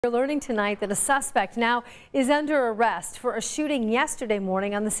We're learning tonight that a suspect now is under arrest for a shooting yesterday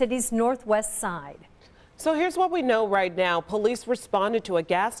morning on the city's northwest side. So here's what we know right now. Police responded to a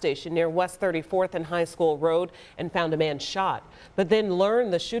gas station near West 34th and High School Road and found a man shot, but then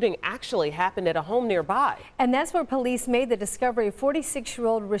learned the shooting actually happened at a home nearby. And that's where police made the discovery of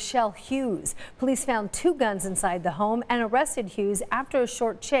 46-year-old Rochelle Hughes. Police found 2 guns inside the home and arrested Hughes after a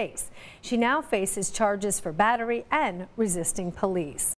short chase. She now faces charges for battery and resisting police.